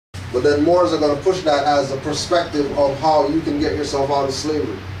But then Moors are going to push that as a perspective of how you can get yourself out of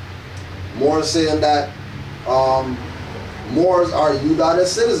slavery. Moors saying that Moors are UDADA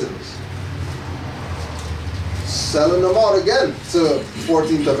citizens. Selling them out again to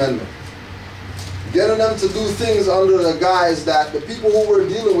 14th Amendment. Getting them to do things under the guise that the people who we're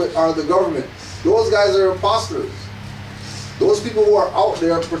dealing with are the government. Those guys are imposters. Those people who are out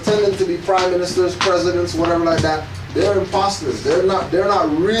there pretending to be prime ministers, presidents, whatever like that, they're imposters. They're not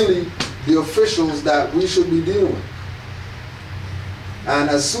really the officials that we should be dealing with. And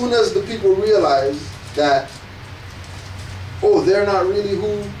as soon as the people realize that, oh, they're not really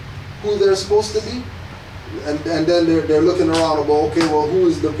who they're supposed to be, and then they're looking around about, okay, well, who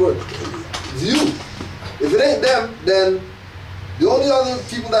is the it's you. If it ain't them, then the only other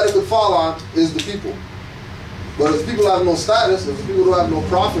people that it could fall on is the people. But if people have no status, if people don't have no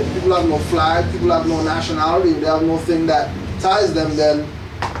profit, if people have no flag, people have no nationality, if they have no thing that ties them, then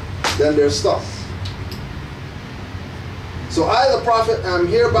they're stuck. So I, the prophet, am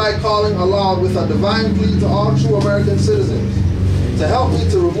hereby calling aloud with a divine plea to all true American citizens to help me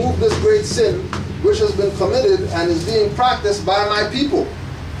to remove this great sin which has been committed and is being practiced by my people.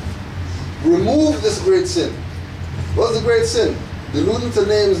 Remove this great sin. What's the great sin? Deluding to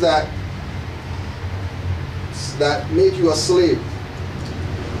names that make you a slave.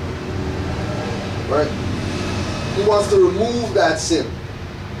 Right? He wants to remove that sin.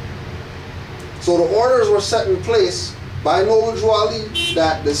 So the orders were set in place by Noble Drew Ali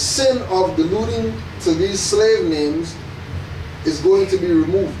that the sin of deluding to these slave names is going to be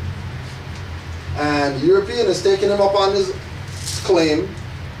removed. And the European is taking him up on his claim,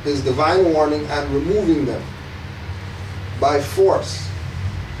 his divine warning, and removing them by force.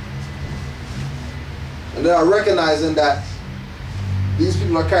 And they are recognizing that these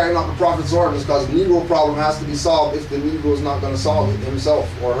people are carrying out the prophet's orders because the Negro problem has to be solved if the Negro is not going to solve it himself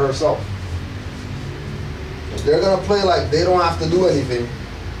or herself. If they're going to play like they don't have to do anything,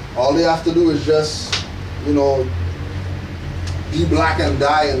 all they have to do is just, you know, be black and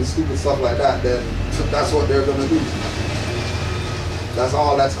die and stupid stuff like that, then that's what they're going to do. That's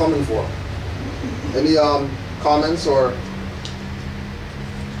all that's coming for. Any comments or?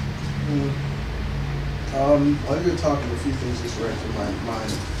 While you're talking, a few things just right from my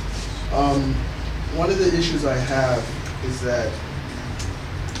mind. One of the issues I have is that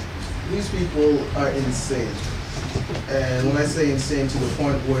these people are insane. And when I say insane, to the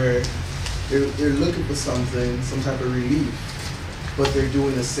point where they're looking for something, some type of relief, but they're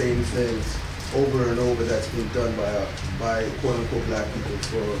doing the same things over and over that's been done by quote-unquote black people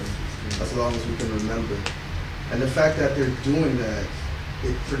for as long as we can remember. And the fact that they're doing that,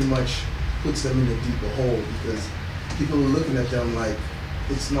 it pretty much puts them in a deeper hole because people are looking at them like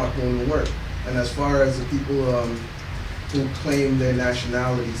it's not going to work. And as far as the people who claim their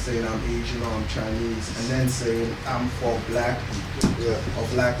nationality, saying I'm Asian or I'm Chinese, and then saying I'm for black people or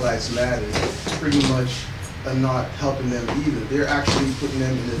Black Lives Matter, pretty much are not helping them either. They're actually putting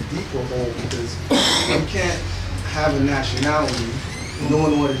them in a deeper hole because you can't have a nationality,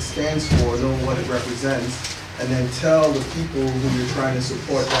 knowing what it stands for, knowing what it represents, and then tell the people who you're trying to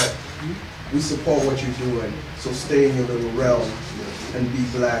support that we support what you're doing, so stay in your little realm and be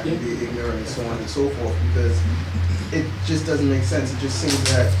black and be ignorant and so on and so forth, because it just doesn't make sense. It just seems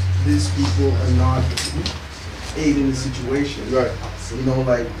that these people are not aiding the situation. Right. You know,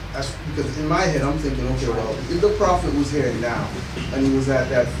 like, because in my head I'm thinking, okay, well, if the prophet was here now and he was at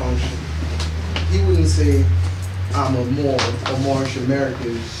that function, he wouldn't say, I'm a Moorish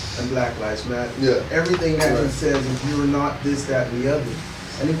American and Black Lives Matter. Yeah. Everything that he says is you're not this, that, and the other.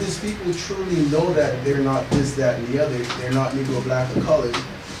 And if these people truly know that they're not this, that, and the other, they're not Negro, black, or colored,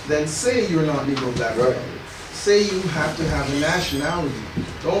 then say you're not Negro, black, or colored. Say you have to have a nationality.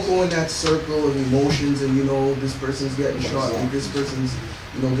 Don't go in that circle of emotions and, you know, this person's getting shot and this person's,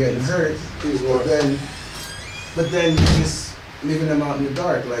 you know, getting hurt. But then you're just leaving them out in the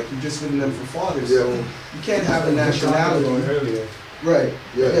dark. Like, you're just leaving them for fathers. So you can't have a nationality. Right.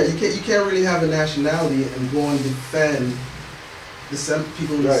 Yeah. You can't really have a nationality and go and defend the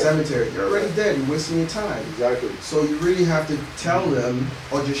people in the cemetery. You're already dead. You're wasting your time. Exactly. So you really have to tell them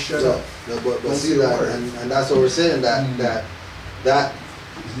or just shut up. But see that, and that's what we're saying, that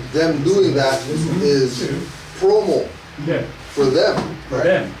them doing that is promo for them. For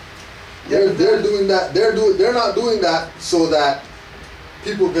them. They're doing that. They're not doing that so that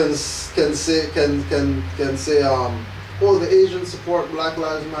people can say oh, the Asians support Black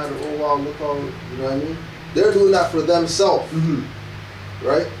Lives Matter. Oh wow, look how, you know what I mean? They're doing that for themselves.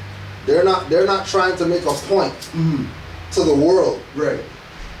 Right? They're not trying to make a point to the world. Right.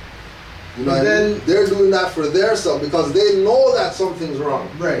 You know, and they're doing that for their self because they know that something's wrong.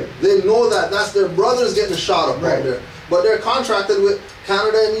 Right. They know that that's their brothers getting shot up out there. But they're contracted with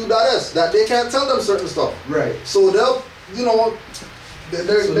Canada and U.S. that they can't tell them certain stuff. Right. So they'll, you know,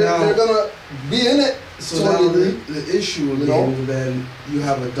 they're gonna be in it. So now the issue, you know, then you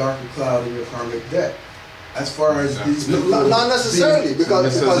have a darker cloud in your karmic deck. As far as these people, not necessarily,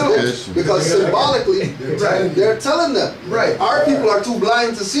 because symbolically they're telling them. Right. Our people are too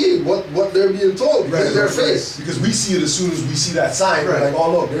blind to see what they're being told in their face. Because we see it as soon as we see that sign. We're like,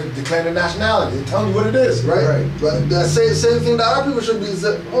 oh look, they're declaring nationality. They're telling you what it is. Right. But the same thing that our people should be.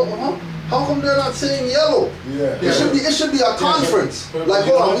 How come they're not saying yellow? Yeah. It should be a conference. Like,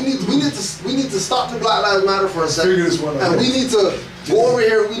 hold on, we need to stop the Black Lives Matter for a second. Figure this one out. And we need to go over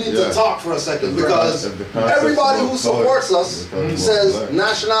here, we need to talk for a second, because everybody who supports us says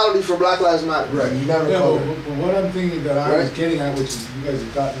nationality for Black Lives Matter. Right. You never but what I'm thinking that I was getting at, which is you guys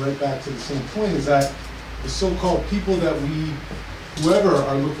have gotten right back to the same point, is that the so-called people that whoever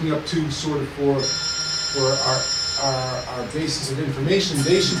are looking up to sort of for our basis of information,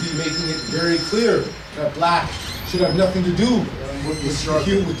 they should be making it very clear that black should have nothing to do with the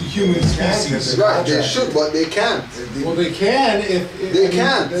human species. Right, they should, but they can't. Well, they can if they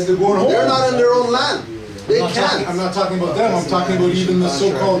can't. They're going home. They're not in their own land. They can't. I'm not talking about them. I'm talking about even the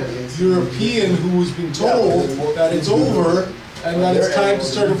so-called European who's been told that it's over and that it's time to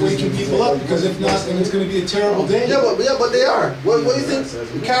start waking people up, because if not, then it's going to be a terrible day. Yeah, but they are. What do you think?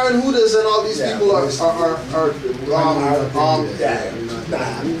 Karen Hudas and all these people are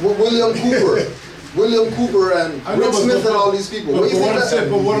William Cooper and Rick Smith and all these people. But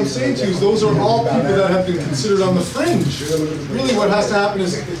what I'm saying to you is those are all people that have been considered on the fringe. Really what has to happen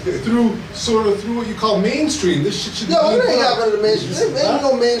is through what you call mainstream. This shit should be it ain't happening to mainstream. There ain't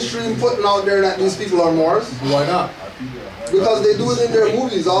no mainstream putting out there that these people are Moors. Why not? Because they do it in their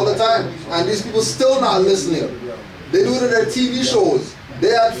movies all the time, and these people still not listening. They do it in their TV shows.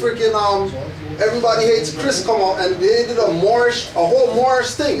 They had freaking Everybody Hates Chris come out, and they did a whole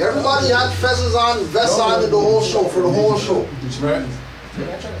Moorish thing. Everybody had fezzes on, vests on, the whole show for the whole show. Right.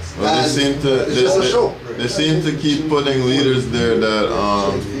 Well, they seem to keep putting leaders there that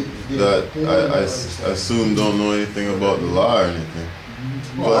I assume don't know anything about the law or anything.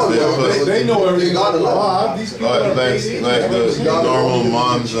 Well, they know everything about the law. These people like the normal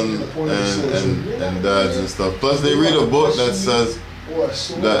moms and dads and stuff. Plus, they read a book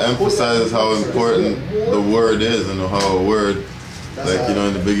that emphasizes how important the word is, and how a word, like, you know,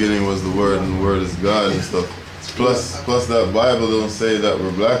 in the beginning was the word, and the word is God and stuff. Plus that Bible don't say that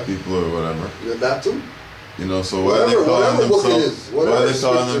we're black people or whatever. Yeah, that too. You know, so why are they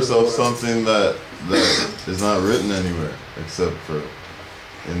calling themselves something that is not written anywhere except for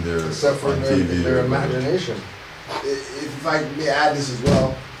in their their imagination. If I may add this as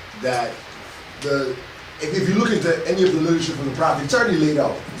well, that if you look into any of the literature from the prophet, it's already laid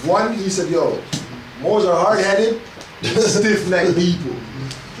out. One, he said, yo, Moors are hard-headed, stiff-necked people,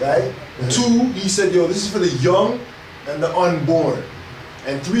 right? Two, he said, yo, this is for the young and the unborn.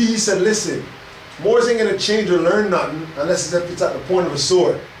 And three, he said, listen, Moors ain't gonna change or learn nothing unless it's at the point of a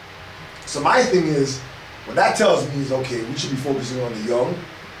sword. So my thing is, what that tells me is, okay, we should be focusing on the young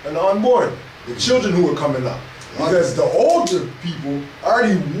and the unborn, the children who are coming up. Because the older people are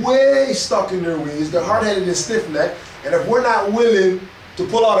already way stuck in their ways, they're hard-headed and stiff-necked, and if we're not willing to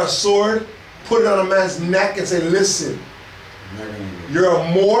pull out a sword, put it on a man's neck and say, listen, you're a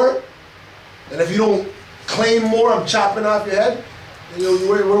Moor, and if you don't claim more, I'm chopping off your head, you know,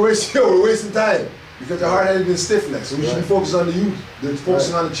 we're wasting time. Because they're hard-headed and stiff-necked, so we should be focused on the youth, they're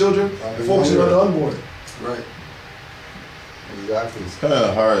focusing on the children, they're focusing on the unborn. Right. Exactly. It's kind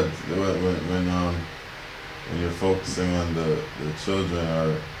of hard when you're focusing on the children,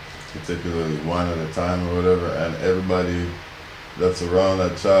 or particularly one at a time or whatever, and everybody that's around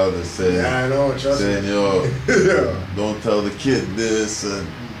that child is saying, yo, don't tell the kid this, and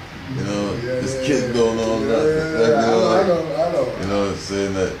you know, this kid don't know that. I know. You know,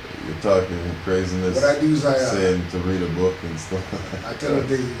 saying that you're talking craziness. What I do is saying to read a book and stuff. I tell them I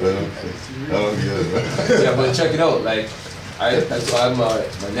don't get it. Yeah, but check it out. Like, so I'm my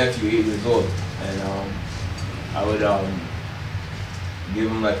nephew, 8 years old, and I would give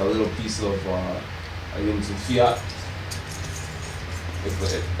him like a little piece of I give him some fiat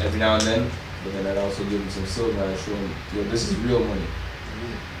every now and then, but then I'd also give him some silver and I'd show him, yo, this is real money.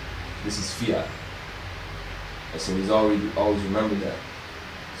 This is fiat. And so he's always remembered that.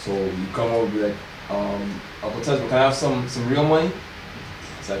 So you come over and be like, Uncle Tesman, can I have some real money?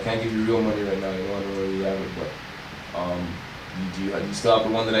 So I can't give you real money right now, you know, I don't really have it, but do you still have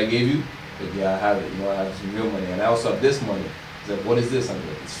the one that I gave you? Like, yeah, I have it, you know, I have some real money. And I also have this money. He's like, what is this? I'm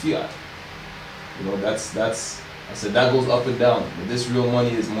like, it's fiat. You know, that's. I said that goes up and down, but this real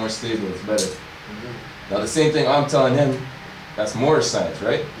money is more stable. It's better. Now the same thing I'm telling him, that's more science,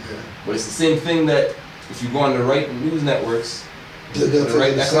 right? Yeah. But it's the same thing that if you go on the right news networks, They'll the tell right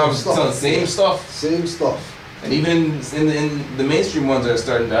you the same economics stuff. telling the same stuff. Same stuff. And even in the mainstream ones are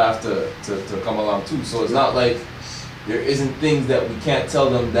starting to have to come along too. So it's not like there isn't things that we can't tell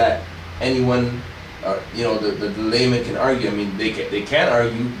them that anyone, you know, the layman can argue. I mean, they can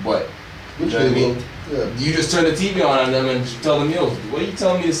argue, but you know what I mean? Yeah. You just turn the TV on them and tell them, yo, what are you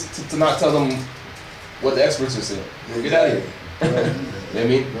telling me to not tell them what the experts are saying? Get out of here. Right. You know what I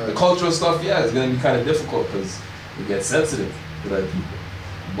mean? Right. The cultural stuff, yeah, it's going to be kind of difficult because it gets sensitive with other people.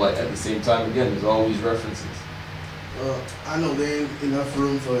 But at the same time, again, there's always references. I know there ain't enough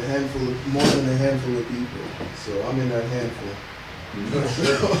room for a handful of, more than a handful of people. So I'm in that handful.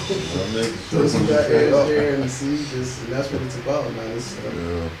 Those who got ears there and see this, and that's what it's about, man. It's,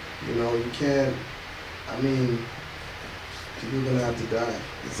 you know, you can't, I mean, people are gonna have to die.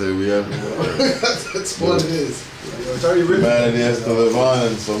 So we have That's what it is. It's already written. humanity has to live on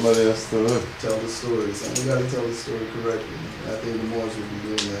and somebody has to live. Tell the story. So we gotta tell the story correctly. And I think the Moors will be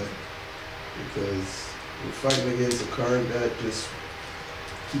doing that because we're fighting against a current that just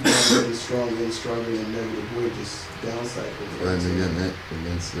keeps on getting stronger in a negative way, just down cycle. Fighting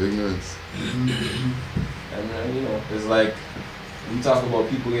against ignorance. And you know, it's like, we talk about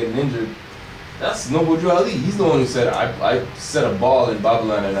people getting injured. That's Noble Ali. He's the one who said, I set a ball in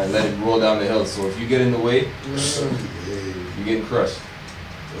Babylon and I let it roll down the hill. So if you get in the way, you're getting crushed.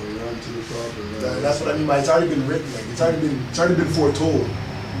 Don't run to the problem. That's what I mean by it's already been written. Like it's already been foretold.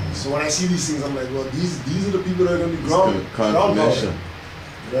 So when I see these things, I'm like, well, these are the people that are going to be ground. Confirmation.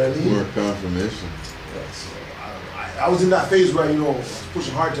 You know what I mean? More confirmation. Yeah, so I was in that phase where, you know, I was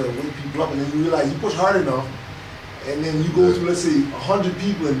pushing hard to wake people up, and then you realize you push hard enough, and then you go to, let's say, 100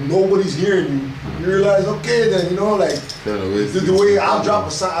 people and nobody's hearing you. You realize, okay, then, you know, like, the way I'll drop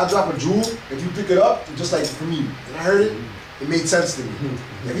a jewel, if you pick it up, just like for me, and I heard it, it made sense to me.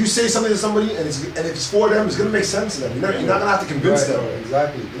 If you say something to somebody and if it's for them, it's gonna make sense to them. You're not gonna have to convince them.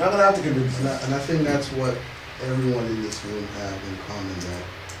 Exactly. You're not gonna have to convince them. And I think that's what everyone in this room have in common, that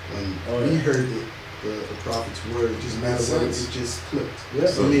when we heard the prophet's word, it just made sense. It just clicked. Yeah.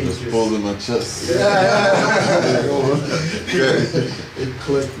 So just pulled in my chest. It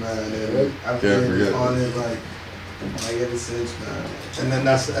clicked, man. And I've been on it like ever since, man. And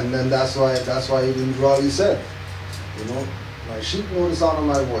then that's why even Raleigh said, you know, my sheep know the sound of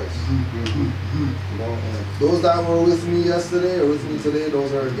my voice. You know, and those that were with me yesterday or with me today,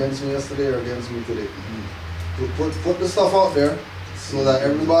 those are against me yesterday or against me today. Put the stuff out there so that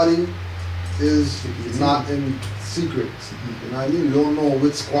everybody is not in secrets. You know what I mean? You don't know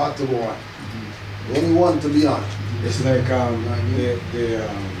which squad to go on. The only one to be on. It's like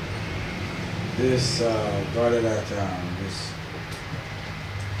this brother that this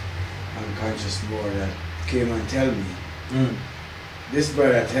unconscious boy that came and tell me. This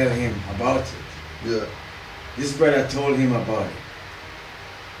brother tell him about it. Yeah. This brother told him about it.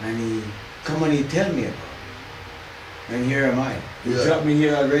 And he come and he tell me about it. And here am I. He dropped me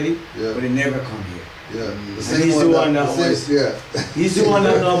here already, but he never come here. Yeah. And he's the one that was. He's the one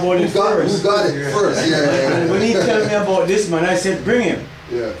that know about it first. Who got it first? Yeah. And when he tell me about this man, I said, bring him.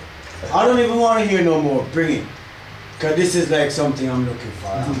 Yeah. I don't even want to hear no more. Bring him. Because this is like something I'm looking for.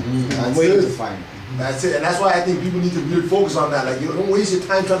 I'm waiting to find him. That's it, and that's why I think people need to really focus on that. Like, you don't waste your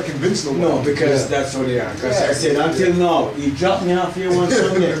time trying to convince nobody. No, because that's how they are. Because I said, until now, he dropped me off here one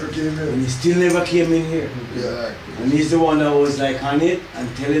Sunday, and he still never came in here. Yeah. And he's the one that was like on it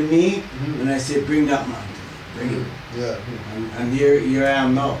and telling me, and I said, bring that man, bring him. Yeah. And here I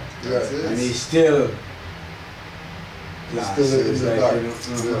am now. That's it. And he's still still in the dark.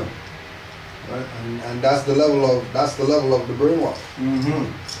 Yeah. Right? And that's the level of the brainwash. I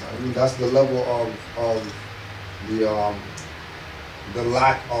mean, that's the level of the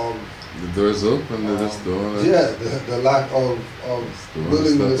lack of the door's open, they just don't want the lack of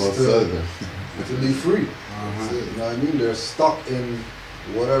willingness to be free. Uh-huh. You know what I mean? They're stuck in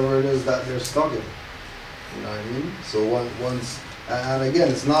whatever it is that they're stuck in. You know what I mean? So once and again,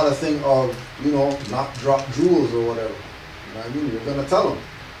 it's not a thing of, you know, not drop jewels or whatever. You know what I mean? You're gonna tell them.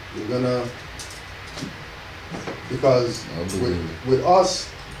 You're gonna, because with us,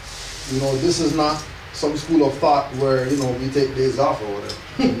 you know, this is not some school of thought where, you know, we take days off or whatever.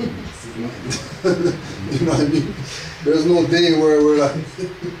 You know what I mean? There's no day where we're like,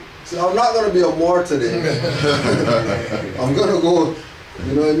 so I'm not gonna be a Moor today. I'm gonna go,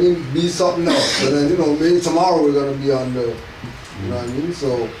 you know what I mean, be something else. And then, you know, maybe tomorrow we're gonna be on the, you know what I mean?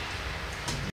 So